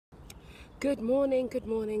Good morning, good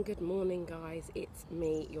morning, good morning, guys. It's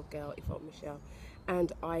me, your girl, Yvonne Michèle,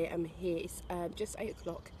 and I am here. It's just 8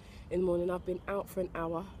 o'clock in the morning. I've been out for an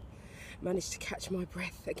hour, managed to catch my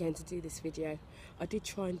breath again to do this video. I did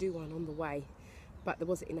try and do one on the way, but there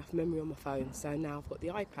wasn't enough memory on my phone, so now I've got the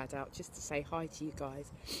iPad out just to say hi to you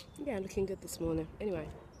guys. Yeah, looking good this morning. Anyway,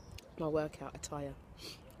 my workout attire.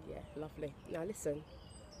 Yeah, lovely. Now listen,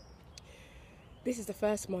 this is the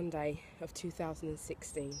first Monday of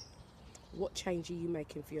 2016. What change are you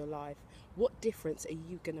making for your life? What difference are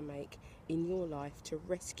you going to make in your life to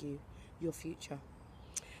rescue your future?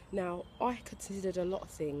 Now, I considered a lot of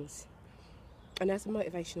things, and as a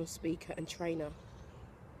motivational speaker and trainer,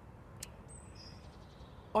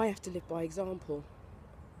 I have to live by example.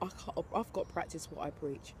 I've got to practice what I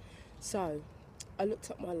preach. So I looked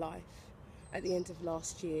at my life at the end of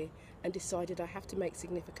last year and decided I have to make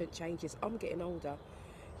significant changes. I'm getting older,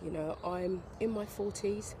 you know, I'm in my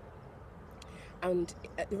 40s. And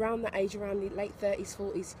around that age, around the late 30s,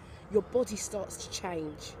 40s, your body starts to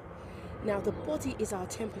change. Now, the body is our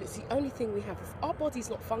temple. It's the only thing we have. If our body's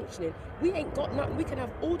not functioning, we ain't got nothing. We can have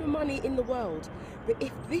all the money in the world, but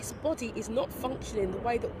if this body is not functioning the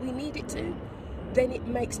way that we need it to, then it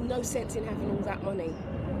makes no sense in having all that money.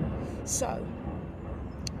 So,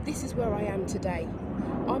 this is where I am today.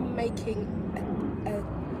 I'm making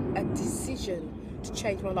a decision to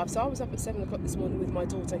change my life. So I was up at 7 o'clock this morning with my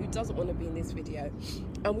daughter, who doesn't want to be in this video,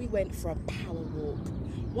 and we went for a power walk.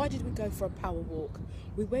 Why did we go for a power walk?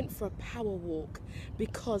 We went for a power walk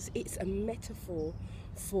because it's a metaphor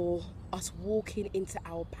for us walking into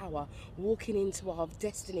our power, walking into our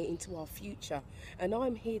destiny, into our future. And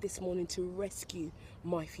I'm here this morning to rescue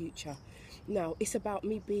my future. Now, it's about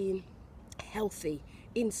me being healthy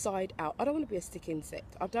inside out. I don't want to be a stick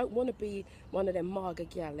insect. I don't want to be one of them marga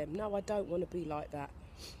gyalem. No, I don't want to be like that.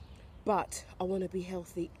 But I want to be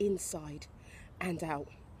healthy inside and out.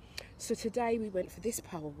 So today we went for this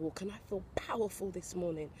power walk, and I feel powerful this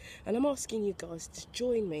morning. And I'm asking you guys to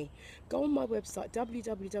join me. Go on my website,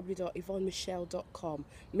 www.yvonnemichelle.com,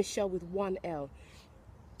 Michelle with one L,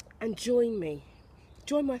 and join me.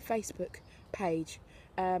 Join my Facebook page,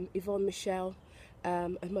 Yvonne Michelle, a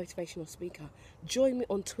motivational speaker. Join me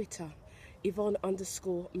on Twitter,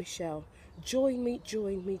 Yvonne_Michelle. Join me,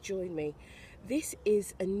 join me, join me. This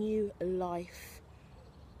is a new life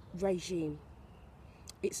regime.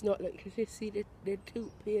 It's not like you see the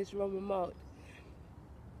two peers wrong remark.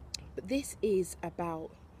 But this is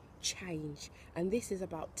about change, and this is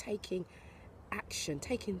about taking action,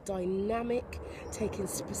 taking dynamic, taking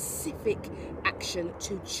specific action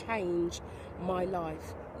to change my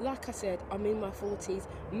life. Like I said, I'm in my 40s,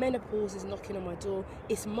 menopause is knocking on my door.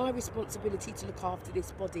 It's my responsibility to look after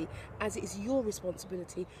this body, as it is your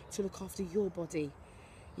responsibility to look after your body.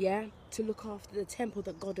 Yeah, to look after the temple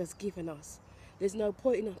that God has given us. There's no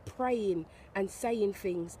point in praying and saying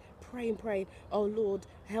things, praying, oh Lord,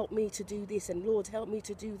 help me to do this, and Lord, help me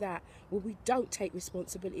to do that. Well, we don't take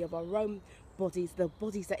responsibility of our own bodies, the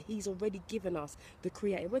bodies that He's already given us, the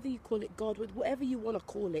Creator. Whether you call it God, whatever you want to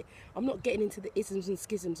call it. I'm not getting into the isms and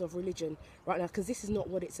schisms of religion right now, because this is not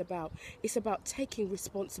what it's about. It's about taking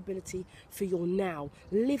responsibility for your now,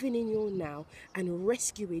 living in your now, and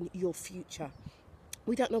rescuing your future.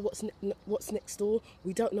 We don't know what's next door.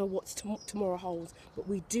 We don't know what tomorrow holds, but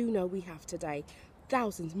we do know we have today.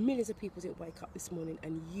 Thousands, millions of people didn't wake up this morning,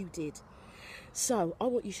 and you did. So I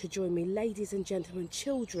want you to join me, ladies and gentlemen,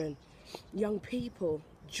 children, young people.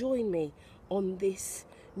 Join me on this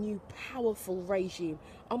new powerful regime.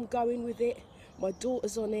 I'm going with it. My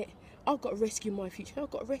daughter's on it. I've got to rescue my future. I've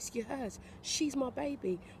got to rescue hers. She's my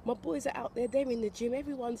baby. My boys are out there. They're in the gym.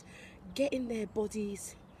 Everyone's getting their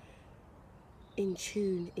bodies in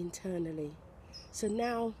tune internally. So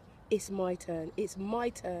now it's my turn. It's my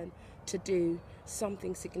turn to do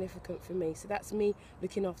something significant for me. So that's me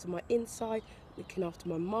looking after my inside, looking after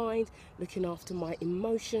my mind, looking after my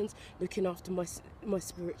emotions, looking after my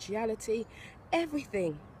spirituality,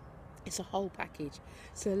 everything. It's a whole package.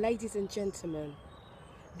 So ladies and gentlemen,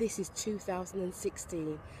 this is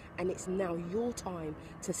 2016, and it's now your time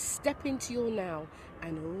to step into your now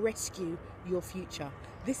and rescue your future.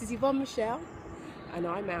 This is Yvonne Michelle, and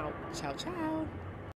I'm out. Ciao, ciao.